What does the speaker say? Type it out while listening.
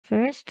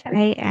First,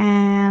 I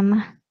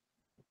am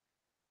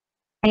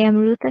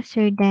Ruta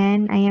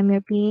Surdan. I am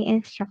your PE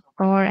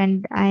instructor,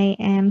 and I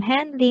am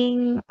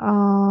handling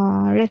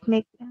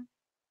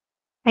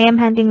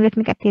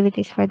rhythmic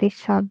activities for this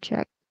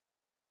subject.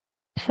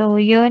 So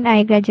yun,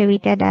 I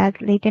graduated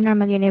at Leyte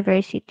Normal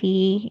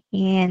University,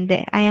 and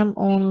I am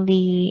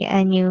only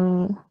a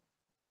new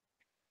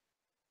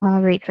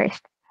wait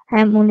first.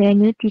 I am only a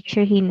new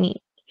teacher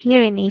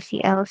here in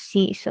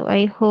ACLC. So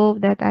I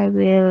hope that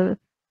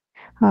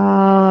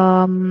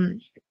um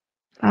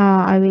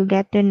I will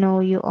get to know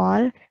you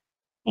all.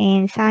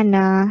 And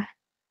sana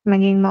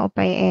maging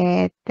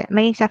maupay at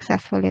maging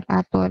successful it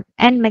aton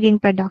and maging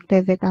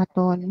productive it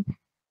aton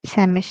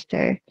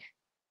semester.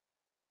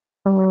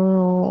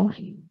 So,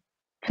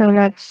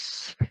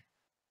 let's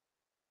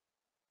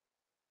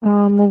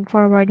move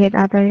forward with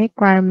other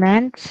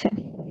requirements.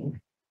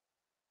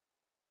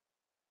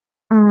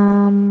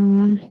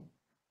 Um,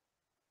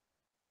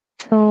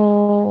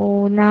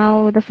 so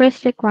now the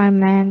first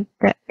requirement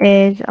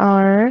is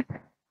our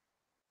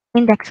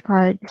index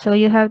card. So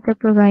you have to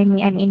provide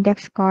me an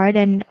index card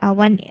and a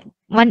one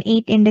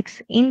eight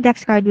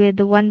index card with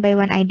the one by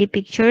one ID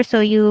picture. So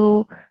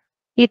you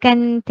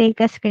can take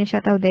a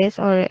screenshot of this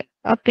or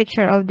a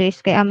picture of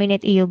this kay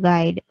aminit iyo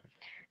guide.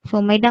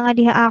 So may nga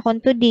diha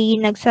akon today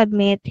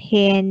nag-submit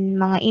hin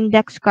mga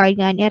index card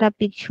nga era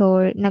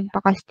picture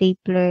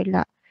nagpaka-stapler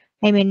la.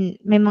 I mean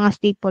may mga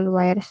staple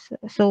wires.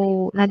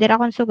 So nadira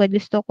akong sugad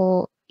gusto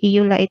ko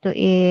iyo la ito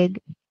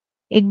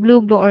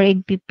ig-blue or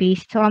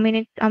ig-paste. So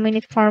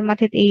aminit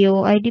format it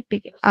iyo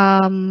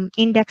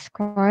index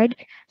card.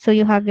 So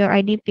you have your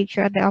ID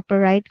picture at the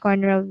upper right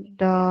corner of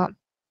the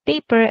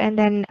paper, and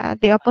then at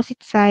the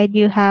opposite side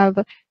you have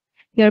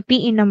your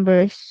PE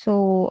numbers.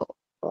 So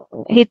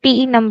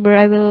PE number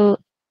I will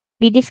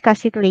we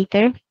discuss it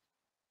later.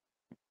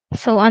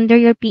 So under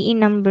your PE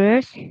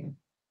numbers,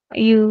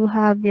 you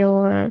have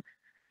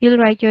you'll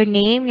write your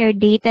name, your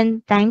date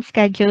and time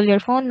schedule, your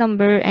phone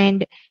number,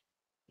 and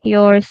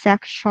your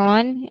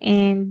section.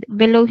 And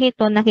below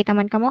hito, nakita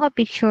man kamo ka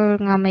picture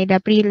nga may the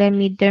prelim,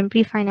 midterm,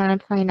 pre-final,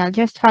 and final.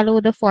 Just follow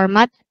the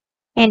format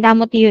and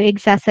amo to you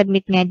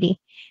submit nga di.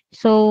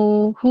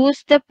 So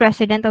who's the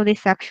president of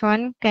this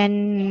section?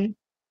 Can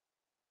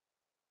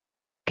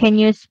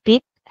you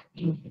speak?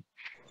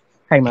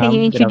 Hi, Can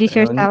you ma'am. Good introduce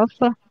afternoon. yourself?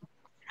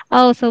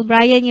 Oh, so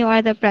Brian, you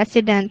are the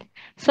president.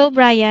 So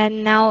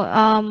Brian, now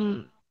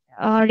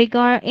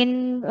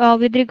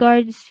with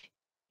regards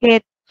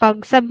it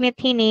pag submit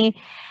hini,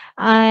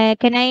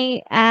 can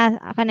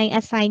I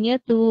assign you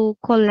to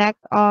collect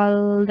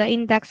all the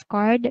index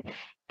card?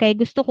 Kay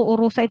gusto ko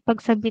urusa it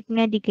pag-submit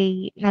nga di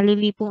kay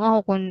nalilipong ako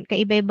kung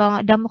kay iba-iba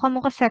nga damo ka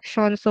mo ka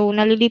section, so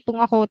nalilipong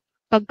ako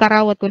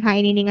pagkarawat kung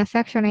hain ini nga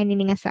section, hain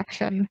ini nga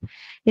section.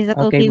 Is that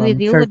Okay, okay with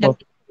ma'am. you? Sure Would that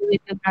po. be okay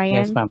with you,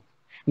 Yes, Brian? ma'am.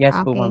 Yes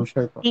po, Okay. ma'am.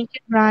 Sure po. Thank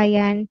you,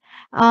 Brian.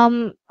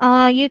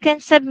 You can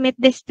submit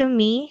this to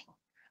me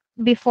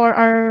before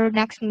our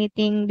next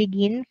meeting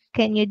begin.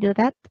 Can you do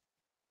that?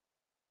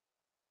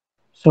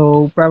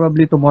 So,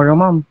 probably tomorrow,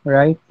 ma'am.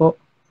 Right po?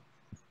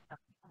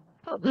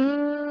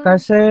 Mm,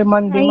 Kasi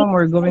Monday, ay, ma'am,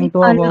 we're ay, going to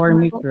have kala our ko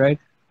meet, po. right?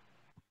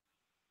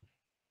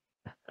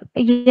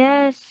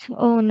 Yes.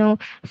 Oh, no.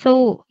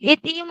 So,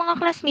 yung mga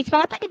classmates,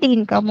 mga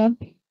taga-tingin ka mo.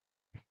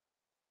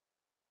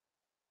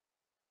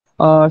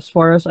 As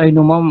far as I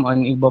know, ma'am,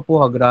 ang iba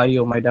po,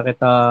 Agrayo. May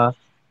kita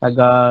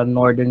taga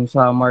Northern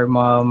Samar,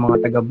 mga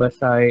taga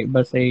Basay.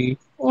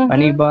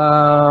 Ang Mhm. iba,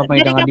 may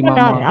Diri nga ka di mo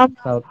na, mama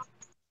South.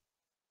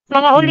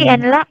 mga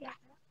ulian Mm. la.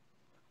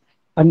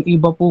 Ang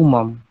iba po,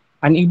 ma'am.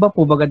 Ang iba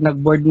po, bagad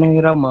nag-board na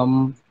hira,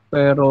 ma'am.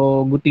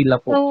 Pero gutila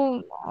po.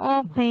 So,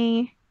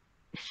 okay.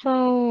 So,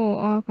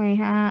 okay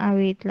ha,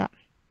 wait lang.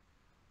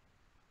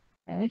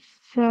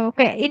 So,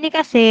 kaya ini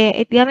kasi,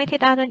 gamit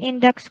it aton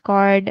index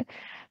card.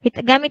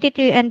 Gamit ito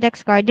yung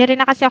index card. Di rin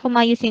na kasi ako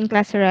ma-using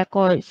class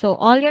record. So,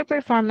 all your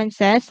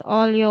performances,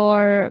 all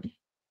your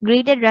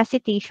graded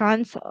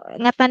recitations,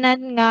 nga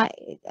tanan nga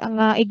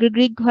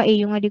i-grade ko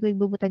yung nga di ko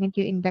ibubutan yung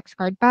index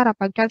card para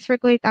pag transfer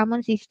ko it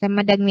amon system,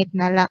 madagmit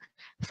na la.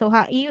 So,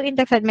 yung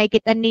index card, may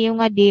kita niyo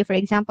nga di, for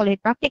example, it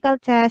practical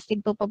test,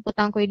 ito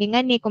pagputang ko yung nga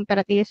ni,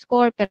 comparative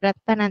score, pero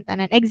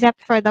tanan-tanan,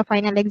 except for the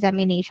final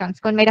examinations.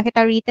 Kung may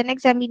nakita written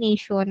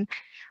examination,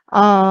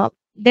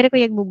 dere ko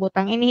yung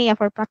bubutang. Inihiya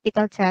for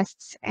practical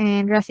tests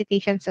and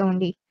recitations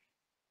only.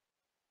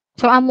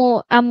 So,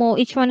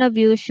 each one of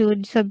you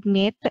should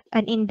submit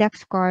an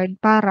index card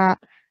para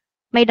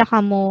may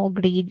daka mo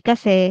grade.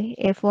 Kasi,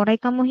 if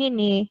waray ka mo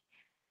hini,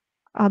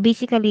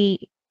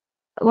 basically,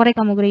 waray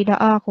ka mo grade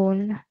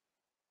akon.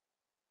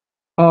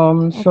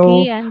 So,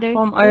 Okay, I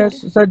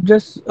understood.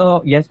 suggest,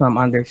 yes ma'am,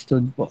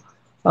 understood po.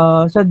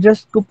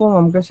 Suggest ko po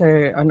ma'am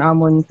kasi an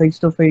amon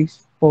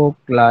face-to-face po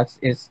class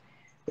is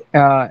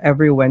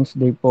every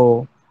Wednesday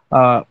po.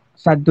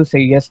 Sad to say,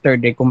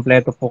 yesterday,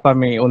 kompleto po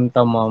kami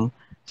unta ma'am.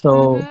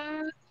 So,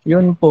 Mm,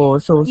 yun po.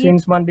 So, yeah.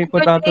 since Monday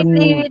po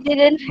Unfortunately, taton, we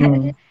didn't.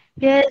 mm,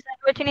 Yes,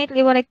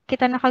 unfortunately, wala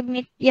kita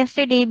nakag-meet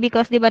yesterday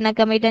because, di ba,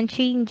 nagkamay ng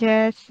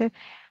changes.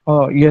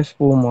 yes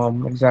po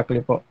ma'am, exactly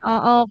po.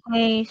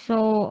 Okay.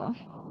 So,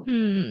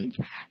 Hmm.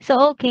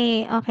 So,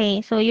 okay,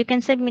 okay. So, you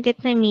can submit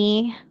it to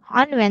me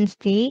on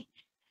Wednesday.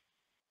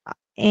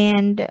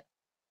 And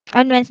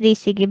on Wednesday,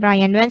 sige,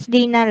 Brian.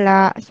 Wednesday na la.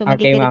 So,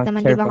 Okay, magkikilit ma'am.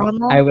 naman, di Sure ba po. ka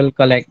mo? I will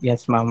collect.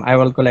 Yes, ma'am. I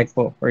will collect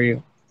po for you.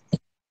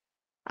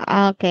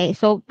 Okay.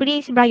 So,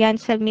 please, Brian,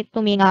 submit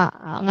to me nga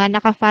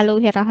naka-follow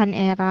hirahan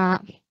era,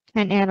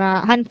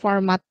 han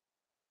format.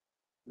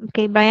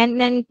 Okay, Brian.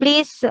 Then,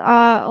 please,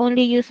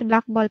 only use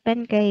black ball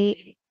pen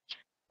kay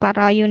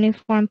para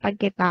uniform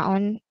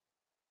pagkitaon.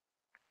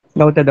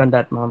 Noted on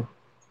that, ma'am.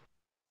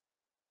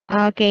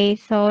 Okay.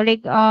 So,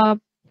 like, amo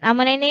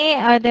na ni,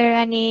 are there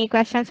any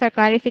questions or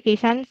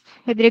clarifications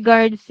with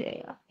regards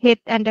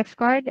hit index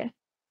card?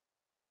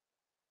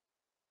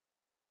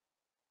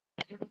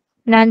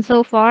 None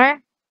so far?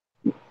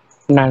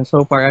 Nan,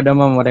 so far, ada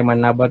ma'am. Wala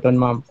man nabaton,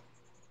 ma'am.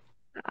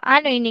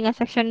 Ano ini nga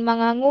section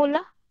mga ngula?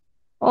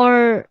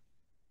 Or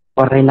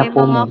Oray na may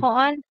po, mga ma'am.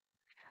 kuan?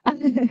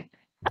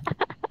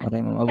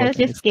 Waray ma'am, I about was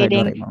just discard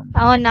kidding. waray ma'am.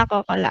 Ako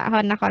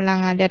na ko lang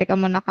nga, diri ka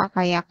mo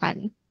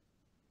nakakayakan.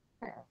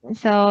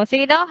 So,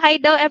 sige daw, hi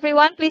daw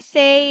everyone. Please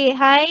say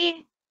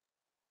hi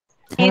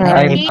in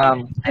Hi, Hi. three, ma'am.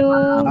 two,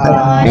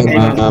 Hi. Hi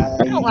one. ma'am.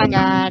 Durungan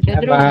ka, Hi,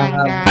 dudurungan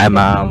ka, ma'am. Hi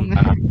ma'am.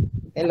 dudurungan.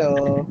 Hello.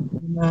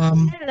 Ma'am.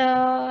 Hello.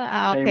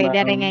 Hi, Okay,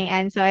 dere ma'am.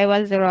 ngayon. So, I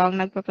was wrong.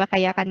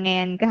 Nagpapakayakan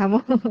ngayon ka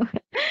mo.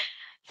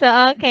 So,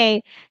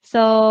 okay.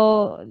 So,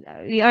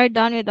 we are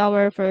done with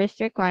our first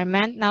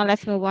requirement. Now,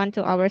 let's move on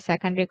to our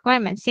second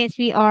requirement. Since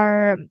we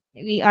are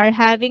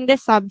having the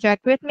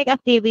subject rhythmic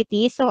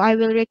activities, so I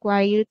will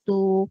require you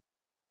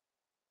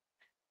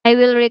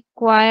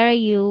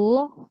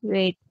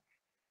wait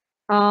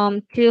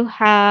to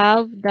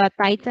have the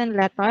Titan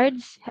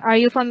leotards. Are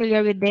you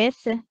familiar with this?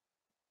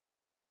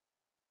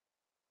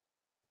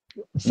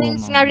 No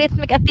Since nga ma'am.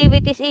 rhythmic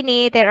activities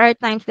ini, there are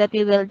times that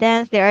we will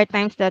dance, there are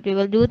times that we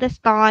will do the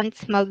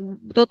stunts,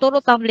 magtuturo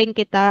tumbling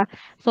kita.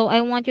 So I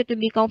want you to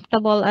be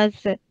comfortable as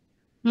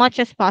much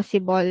as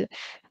possible.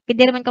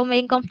 Hindi naman ka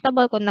maging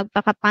comfortable kung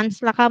nagpaka-pants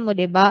la ka mo,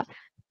 'di ba?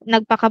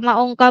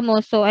 Nagpakamaong ka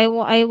mo. So I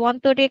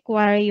want to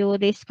require you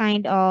this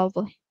kind of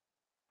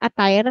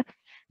attire.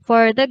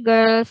 For the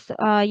girls,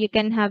 you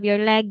can have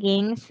your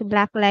leggings,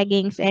 black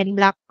leggings and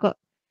black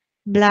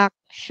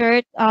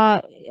shirt.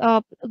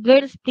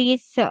 Girls,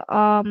 please,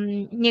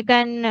 you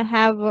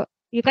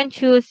can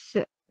choose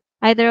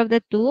either of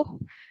the two.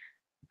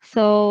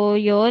 So,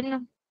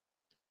 yun.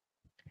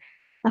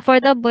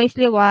 For the boys,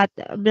 liwat,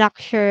 black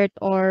shirt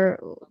or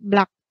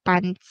black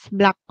pants,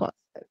 black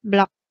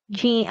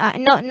jean,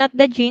 no, not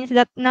the jeans,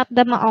 that not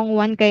the maong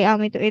one kay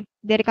ito,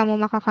 diri ka mo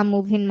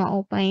makaka-movehin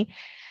maupay.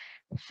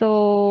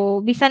 So,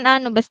 bisan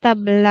ano, basta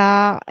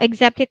black,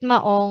 except it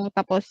maong,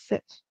 tapos,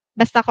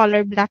 basta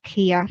color black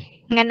hiya.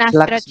 Nga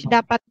Slacks, na-stretch ma'am.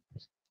 dapat.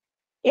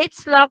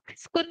 It's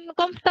slacks. Kung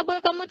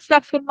comfortable ka mo,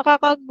 slacks. Kung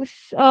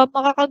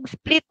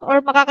makakag-split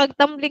or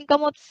makakag-tumbling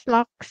ka mo,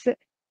 slacks.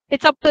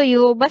 It's up to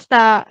you.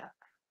 Basta,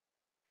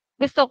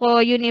 gusto ko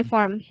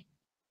uniform.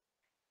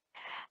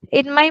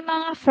 In may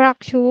mga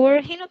fracture,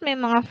 hinot may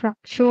mga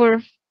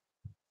fracture.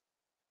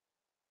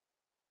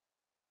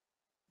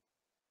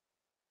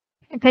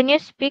 Can you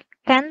speak?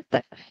 Can't.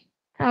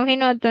 Ang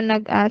hinot to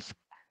nag-ask.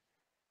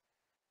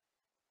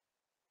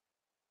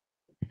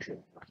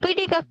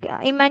 Pwede ka,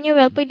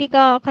 Emmanuel,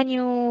 can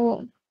you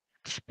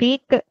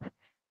speak?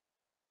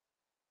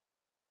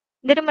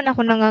 Hindi naman ako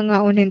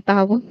nangangaunin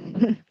tao.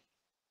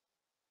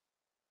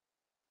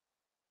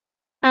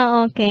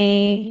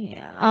 Okay.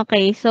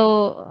 Okay, so,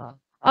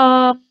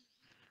 um,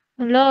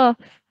 hala,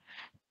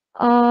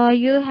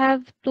 you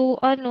have to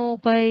ano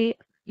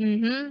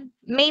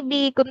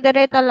maybe kung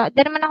diri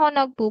man ako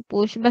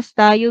nagpu-push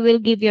basta you will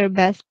give your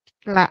best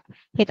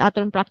hit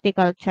aton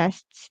practical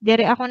tests.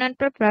 Diri ako nan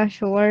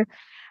pressure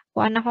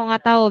kuan ako nga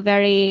tao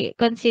very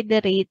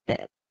considerate.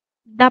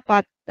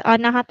 Dapat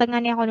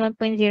nakatangan niya ako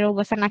 1.0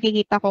 basta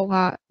nakikita ko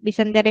nga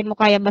bisan diri mo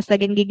kaya basta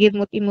gi-give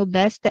mo imo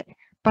best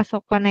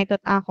pasok pa na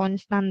itot akon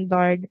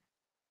standard.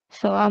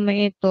 So amo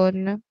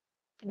iton.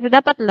 So,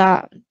 dapat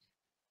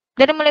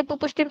dili mo lang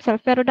pupush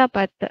themselves pero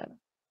dapat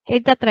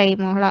ita-try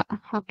mo la.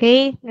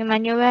 Okay,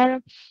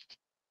 Emmanuel?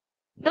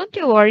 Don't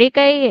you worry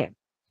kay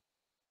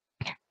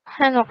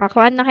ano ka,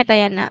 kuan nakita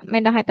yan na,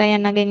 may nakita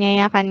yan na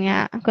ganyayakan nga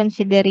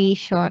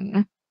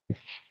consideration.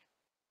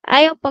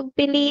 Ayaw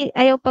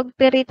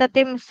pagpirita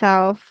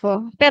himself,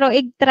 pero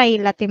ig-try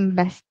la team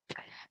best.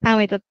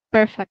 Ito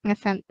perfect nga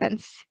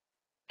sentence.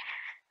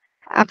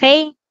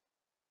 Okay?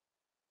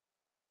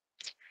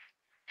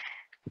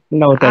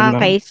 Noted, ma'am.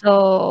 Okay,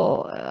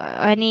 so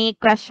any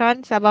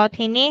questions about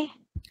hini?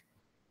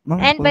 Ma'am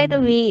And by kung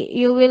the way,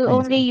 you will ay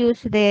only sorry.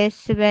 use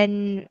this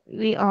when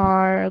we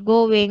are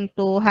going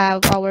to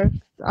have our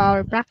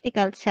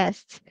practical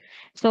tests.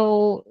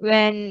 So,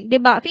 when, di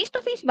ba,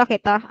 face-to-face ba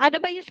kita? Ano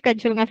ba yung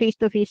schedule nga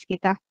face-to-face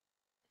kita?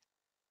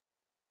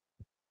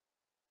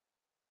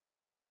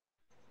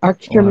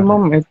 Actually, Waray.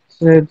 ma'am, it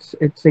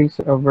says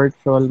a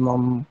virtual,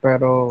 ma'am.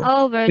 Pero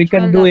Oh, we virtual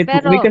can do lang. it.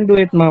 We Pero, can do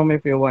it, ma'am,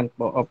 if you want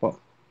po. Opo.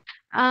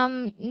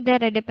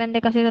 Dere depende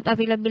kasi sa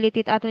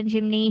availability at aton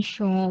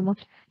gymnasium.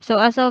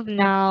 So as of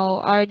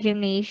now, our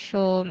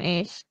gymnasium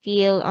is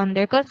still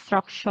under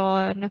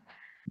construction.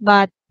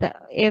 But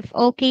if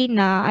okay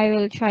na, I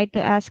will try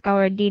to ask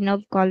our dean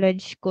of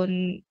college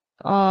kung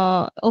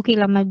okay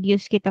lang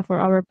mag-use kita for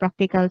our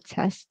practical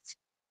tests.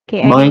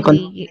 Okay, Bangin kon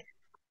anyway,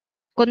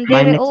 kung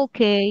bangin dere next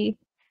okay,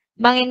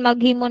 bangin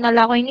maghimo na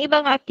lang ako yung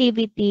ibang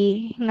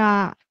activity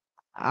nga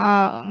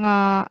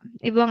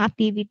ibang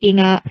activity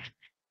nga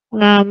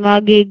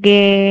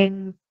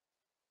magiging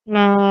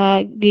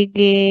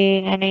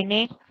ano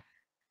ini,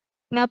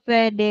 nga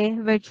puwede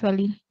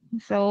virtually.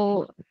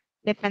 So,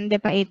 depende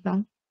pa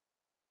ito.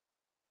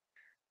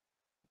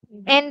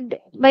 And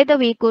by the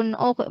way, kung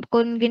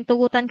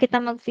gintugutan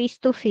kita mag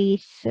face to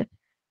face,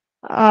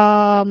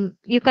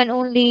 you can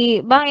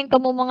only bangin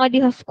kamo mga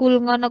diha school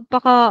nga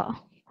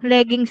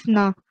nagpaka-leggings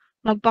na,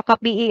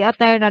 nagpaka-PE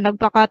attire na,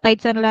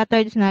 nagpaka-tights and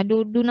leotards na.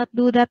 Do not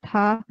do that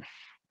ha,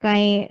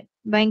 kay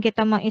bahin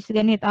kita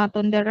maisganhit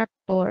aton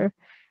director.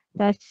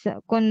 Tas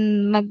kung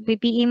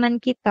magpi-PE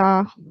man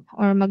kita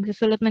or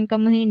magsusulot man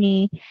kamo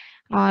hini,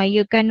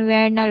 you can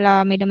wear na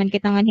lang, may naman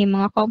kita nganhi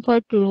mga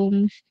comfort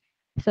rooms.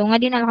 So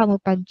nga di na lang kamo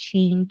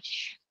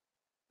pag-change.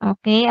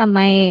 Okay, am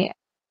I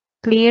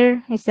clear?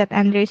 Is that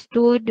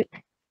understood?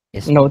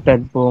 Yes, ma'am.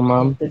 Noted po,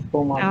 ma'am.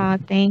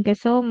 Thank you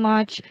so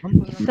much.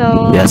 Ma'am,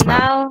 So yes, ma'am.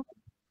 now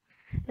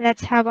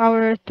let's have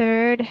our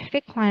third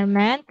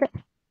requirement,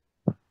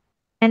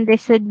 and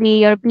this would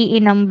be your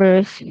PE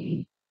numbers.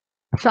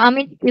 So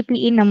amin yung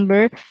PE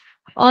number,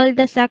 all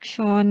the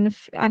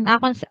sections,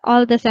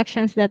 all the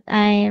sections that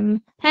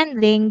I'm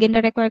handling,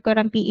 gina-require ko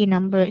ng PE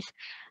numbers.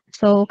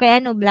 So, kaya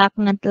ano black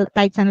na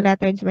tights and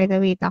letters by the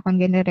way, akong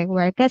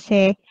gina-require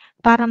kasi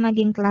para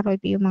maging klaro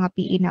ito yung mga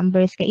PE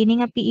numbers. Kaya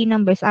ini nga PE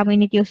numbers,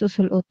 amin ito yung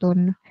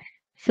susuluton.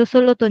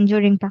 Susuluton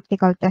during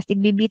practical test.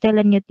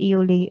 Igbibitalan nyo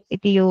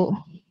ito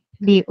yung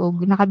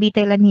liog.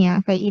 Nakabitalan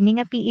niya. Kaya ini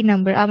nga PE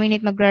number, amin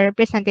ito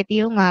magre-represent ito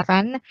yung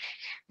ngaran.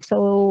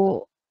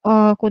 So,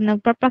 kung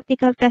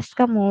nagpa-practical test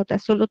kamo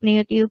tas sulot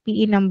niyo yung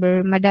PE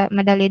number,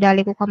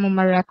 madali-dali ko kamo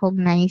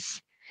ma-recognize.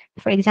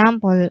 For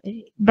example,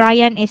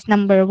 Brian is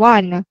number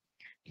 1.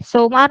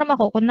 So, maaram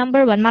ako kung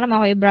number 1, maaram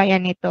ako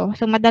Brian ito.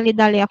 So,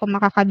 madali-dali ako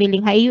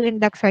makakabiling ha yung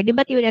index card. Di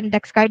ba't yung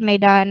index card may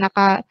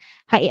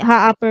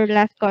upper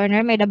left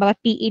corner, may da ba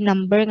PE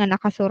number nga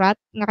nakasurat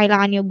nga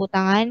kailangan niyo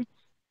butangan.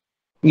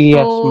 So,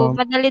 Yes, ma'am.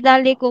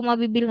 madali-dali ko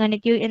mabibilngan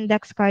iti yung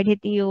index card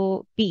iti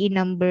yung PE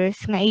numbers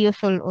nga iyo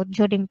sulod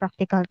during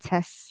practical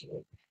test.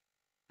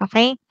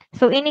 Okay?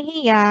 So, ini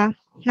hiya,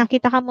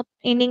 nakita ka mo,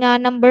 ini nga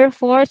number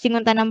 4,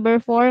 singunta number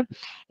 4,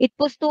 it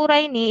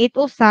posturay ni, it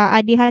usa,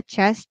 adiha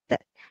chest,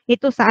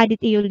 ito sa adit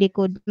iyo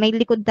likod. May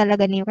likod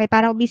talaga niyo. Kaya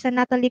para bisan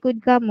nata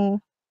likod ka mo,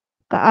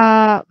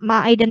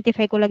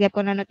 ma-identify ko lagi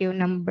kung ano yung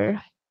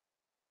number.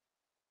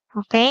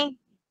 Okay?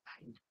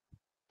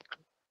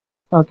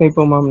 Okay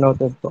po, ma'am.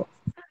 Noted po.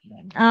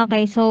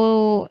 Okay,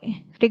 so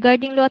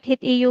regarding what hit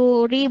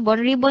iyo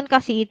ribbon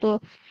kasi ito,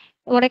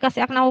 wala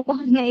kasi ak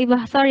nakukuha nga iba,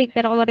 sorry,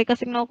 pero wala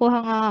kasi nakukuha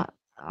nga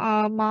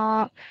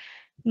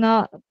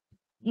nga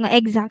nga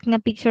exact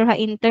nga picture ha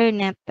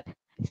internet.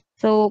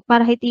 So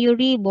para hit iyo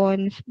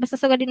ribbons, basta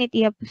sa din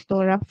iti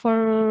postura. For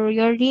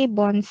your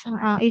ribbons,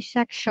 each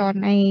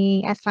section ay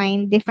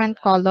assign different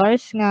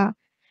colors nga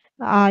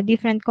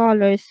different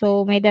colors.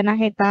 So may dana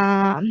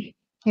kita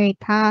wait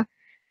ha,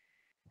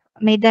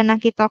 may dana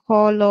kita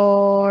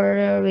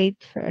color, wait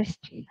first.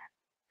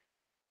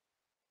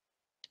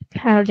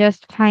 I'll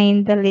just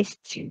find the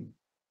list.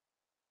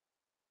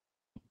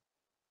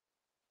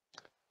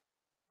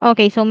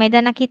 Okay, so may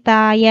dana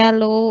kita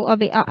yellow,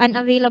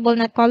 unavailable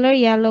na color,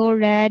 yellow,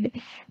 red,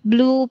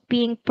 blue,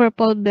 pink,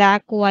 purple,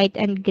 black, white,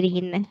 and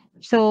green.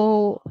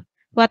 So,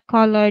 what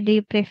color do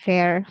you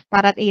prefer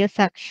para iyo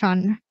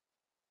section?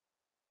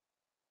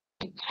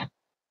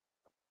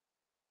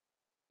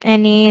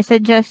 Any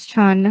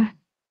suggestion?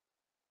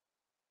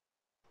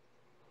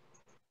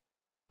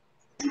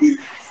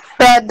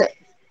 Red.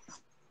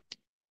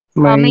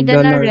 May May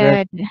dana dana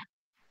red. red.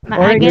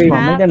 Orange, Again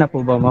ma'am. May ha, dana po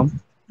ba, ma'am?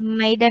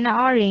 may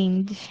dana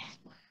orange.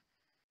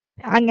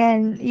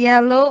 Again,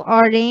 yellow,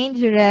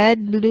 orange,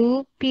 red,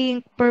 blue,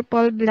 pink,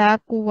 purple,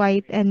 black,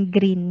 white, and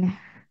green.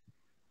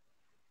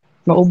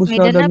 Naubos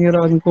May na dana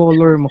danira ang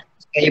color mo.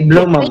 sky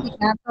blue, ma'am. pwede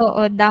na to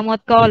o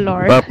damot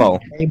color.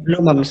 Purple. Sky blue,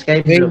 ma'am. Sky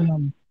Gray, blue.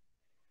 ma'am.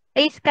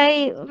 Ay,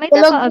 sky, may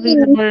da Kulog ba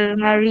green. available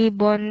nga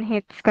ribbon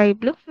hit sky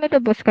blue? May da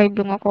ba sky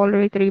blue nga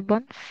color with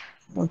ribbons?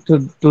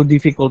 Too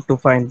difficult to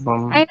find, I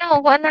ma'am.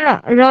 know, kung ano lang,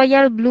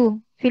 royal blue.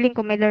 Feeling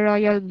ko may da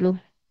royal blue.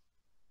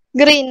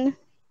 Green.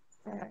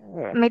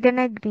 May da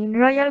na green.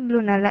 Royal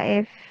blue na la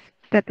if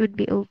that would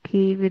be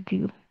okay with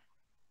you.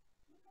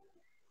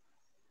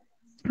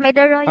 May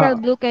da royal Ah,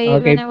 blue kay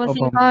okay when I was po,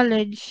 in ma'am.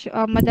 college,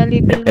 madali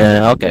bilhin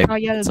Yeah, yung okay.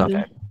 royal It's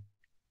blue. okay.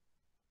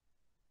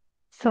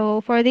 So,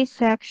 for this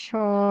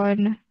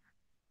section,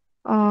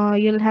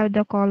 you'll have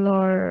the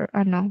color,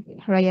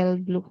 royal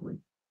blue.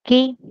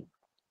 Okay?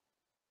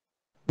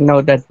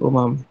 Noted po,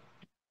 ma'am.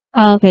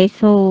 Okay,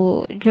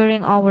 so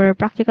during our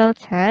practical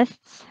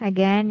tests,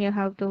 again, you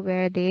have to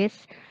wear this.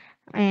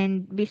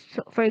 And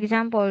for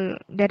example,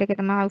 dere kita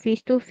maka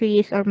face to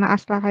face or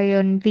maasla kayo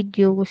yung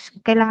videos,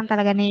 kailangan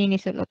talaga na yun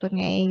isuluton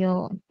nga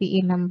yung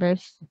PE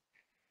numbers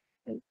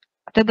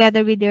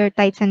together with your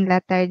tights and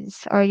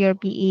letters or your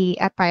PE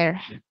attire.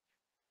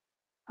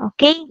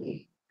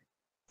 Okay?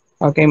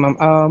 Okay, ma'am.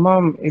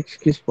 Ma'am,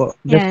 excuse po,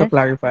 just to Yes.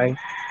 clarify.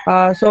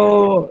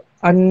 So,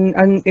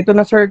 ito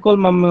na circle,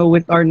 ma'am,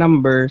 with our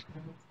number,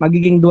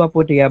 magiging dua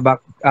po tiya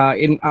back,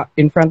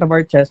 in front of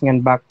our chest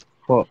and back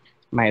po,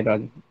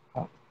 mayroon.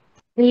 Ah,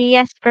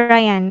 Yes,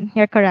 Brian,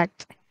 you're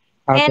correct.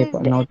 okay po,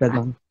 And noted,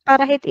 ma'am.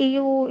 para hit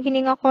iyo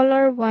hininga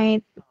color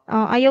white,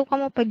 ayaw ka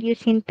mo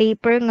pag-using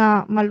paper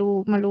nga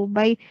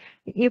malubay.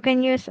 You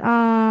can use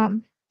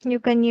you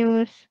can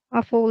use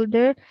a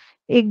folder.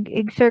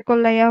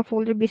 Circle laya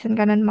folder bisan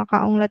kanan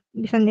makaunglat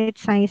bisan it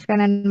size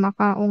kanan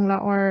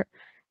makaungla or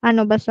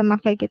ano basta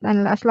makikita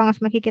nila as long as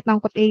makikita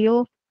ko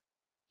iyo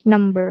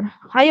number.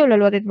 Ayaw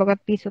lalwatit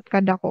bagat pisot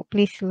kada ko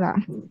please la.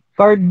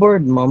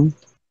 Cardboard, ma'am.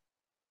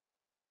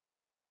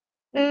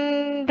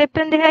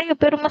 Depende hayo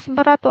pero mas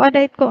barato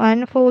adayt ko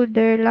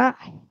folder la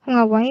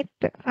nga white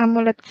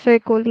amulat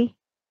circle.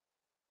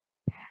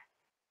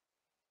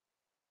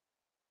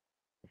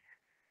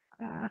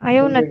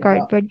 Ayaw na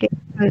cardboard kaya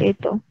mahal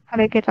ito.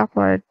 Aray kita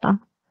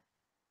kwarta.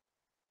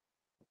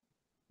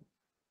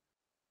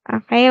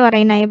 Okay,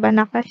 waray na iba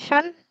na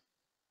question.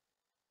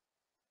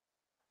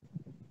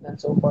 None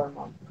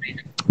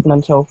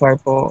so far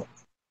po.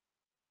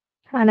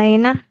 Aray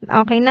na.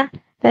 Okay na.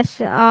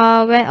 Tas,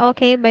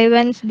 okay, by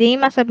Wednesday,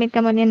 masubmit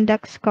ka mo yung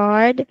index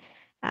card.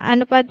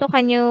 Ano pa to?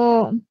 Can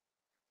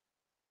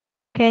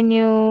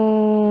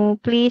you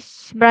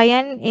please,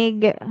 Brian,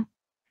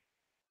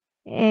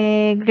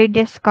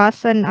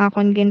 rediscuss on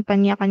kung gin pa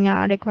niya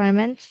kanya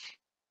requirements?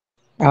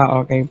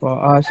 Okay po.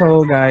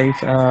 So guys,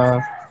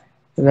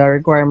 the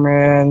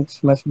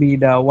requirements must be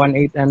the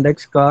 1/8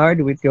 index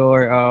card with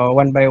your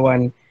 1 by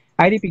 1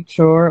 ID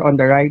picture on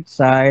the right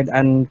side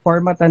and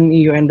format an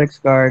EU index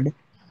card.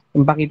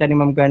 Yung pakita ni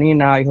ma'am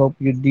kanina, I hope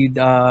you did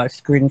a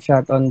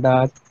screenshot on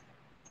that.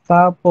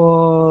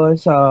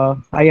 Tapos,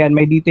 ayan,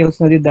 may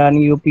details na din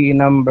ni UPE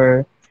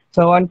number.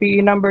 So, ang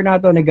PE number na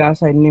to,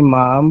 nag-assign ni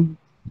ma'am.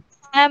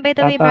 By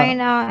the way, Tata,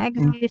 Brian,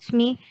 excuse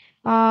me.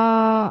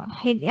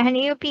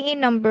 Hani yung PE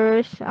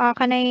numbers,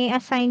 can I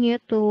assign you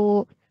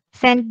to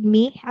send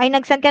me? Ay,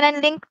 nag-send ka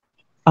ng link,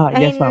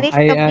 ay, yes ma'am. list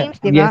of names,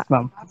 di ba? Yes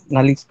ma'am.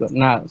 Na-list ko,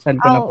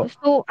 na-send ko na Oh, po.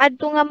 so add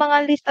to nga mga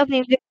list of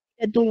names,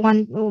 add to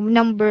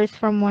numbers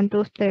from 1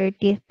 to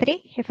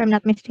 33, if I'm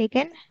not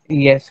mistaken.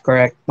 Yes,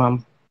 correct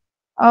ma'am.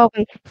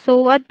 Okay,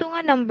 so add to nga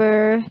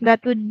number,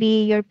 that would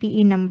be your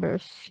PE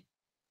numbers.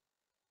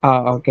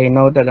 Okay,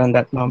 noted on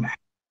that ma'am.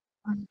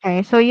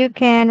 Okay, so you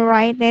can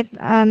write it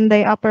on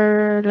the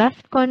upper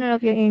left corner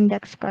of your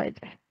index card.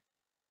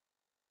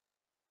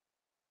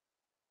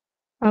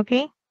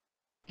 Okay?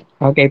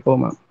 Okay po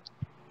ma'am.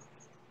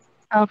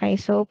 Okay,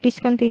 so please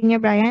continue,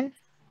 Brian.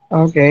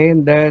 Okay,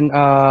 and then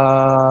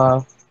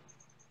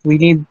we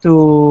need to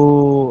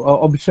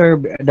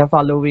observe the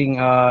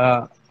following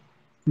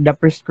the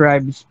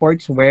prescribed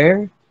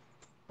sportswear,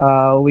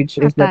 which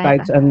is the Attire.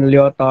 tights and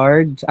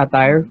leotards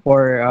attire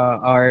for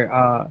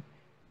our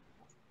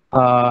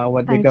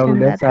what we Tights call and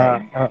this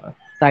letter.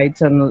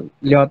 tights and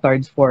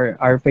leotards for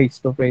our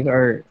face to face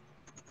or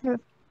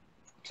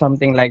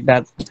something like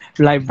that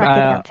live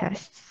Practical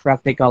tests.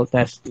 practical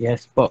test.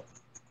 Yes po.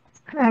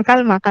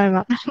 Kalma,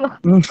 kalma.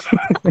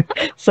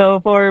 So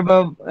for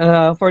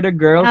the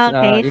girls,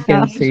 Okay, you so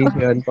can see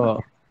yun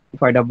po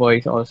for the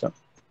boys also.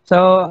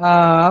 So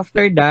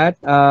after that,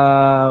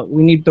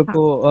 we need to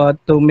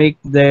to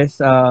make this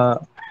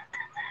our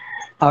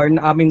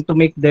I mean to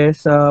make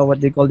this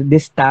what they call it,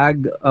 this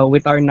tag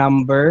with our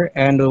number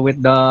and with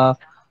the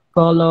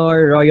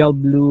color royal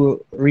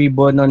blue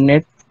ribbon on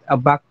it,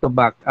 back to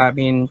back. I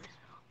mean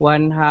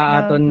one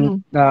ha royal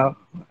aton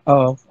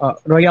blue.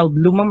 royal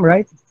blue ma'am,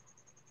 right?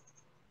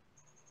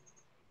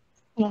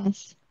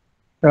 Yes.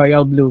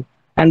 Royal blue.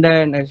 And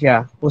then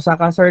yeah, usa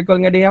ka circle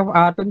nga diha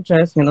aton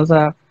chest,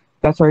 sa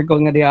ka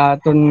circle nga diha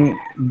aton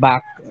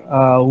back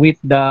with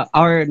the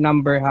our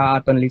number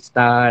ha aton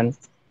listahan.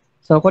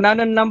 So kung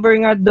ano number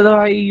nga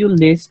dala yung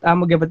list,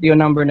 amo gyud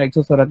yung number na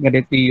nagsusurat nga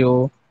dito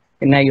yung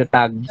inayo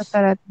tags.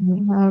 Kasarat.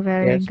 Oh,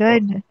 very Yes po.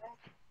 good.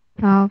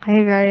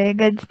 Okay, very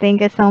good.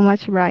 Thank you so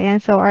much, Brian.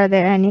 So are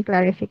there any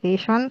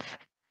clarifications?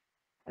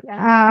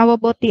 How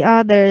about the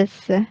others?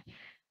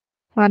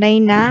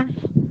 Waray na?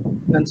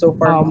 None so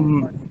far,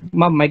 ma'am.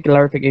 Ma'am, may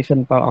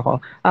clarification pa ako.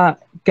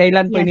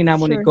 Kailan po Yes, ini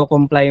namon sure.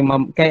 i-comply,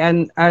 ma'am? Kay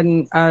an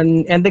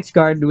index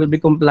card will be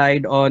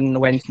complied on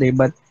Wednesday,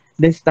 but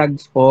this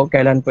tags po,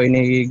 kailan po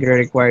ini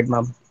required,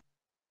 ma'am?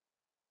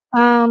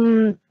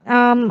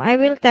 I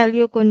will tell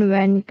you kung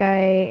when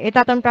kay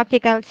itatong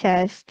practical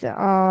test.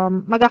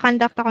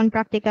 Maga-conduct akong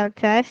practical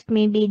test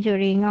maybe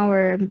during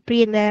our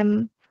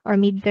prelim or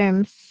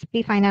midterms,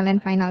 pre-final and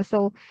final.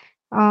 So,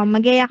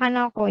 magyaya ka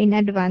na ako in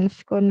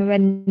advance kung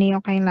when niyo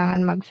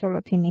kailangan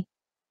magsulot sini.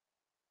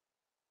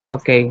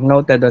 Okay,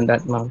 noted on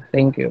that, ma'am.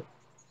 Thank you.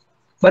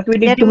 But we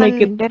need to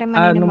make it, Diri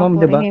man ninyo ano, ma'am,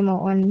 di ba?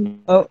 mapurehimuon,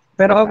 Oh,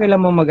 pero di ba? okay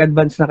lang, ma'am,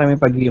 mag-advance na kami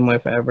pag-himo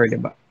if ever, di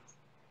ba?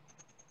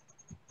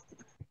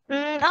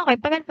 Okey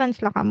 'pag advance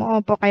lang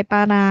kamo, opo, kay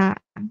para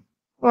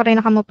wala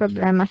na kamo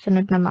problema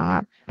sunod na mga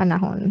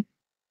panahon.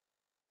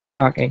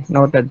 Okay,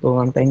 noted po,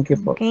 ma'am. Thank you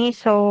po. Okay,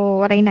 so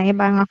walay na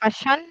iba nga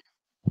question?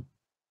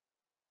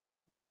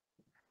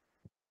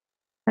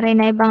 Walay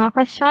na iba nga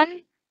question?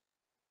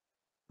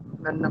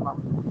 None na, ma'am.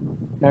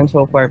 None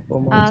so far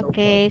po, ma'am. So far.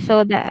 Okay,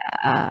 so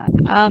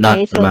Not,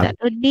 okay, so ma'am. that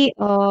would be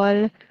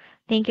all.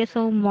 Thank you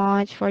so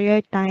much for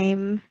your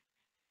time.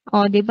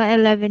 Oh, 'di ba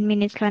 11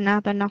 minutes lang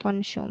nato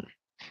na-consume.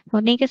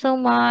 So, thank you so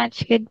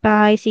much.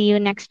 Goodbye. See you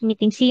next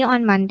meeting. See you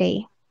on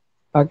Monday.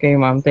 Okay,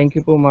 ma'am. Thank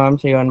you po, ma'am.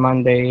 See you on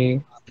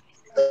Monday.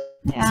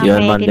 See you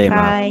on Okay, Monday,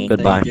 ma'am. goodbye.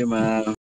 Goodbye. Thank you, ma'am.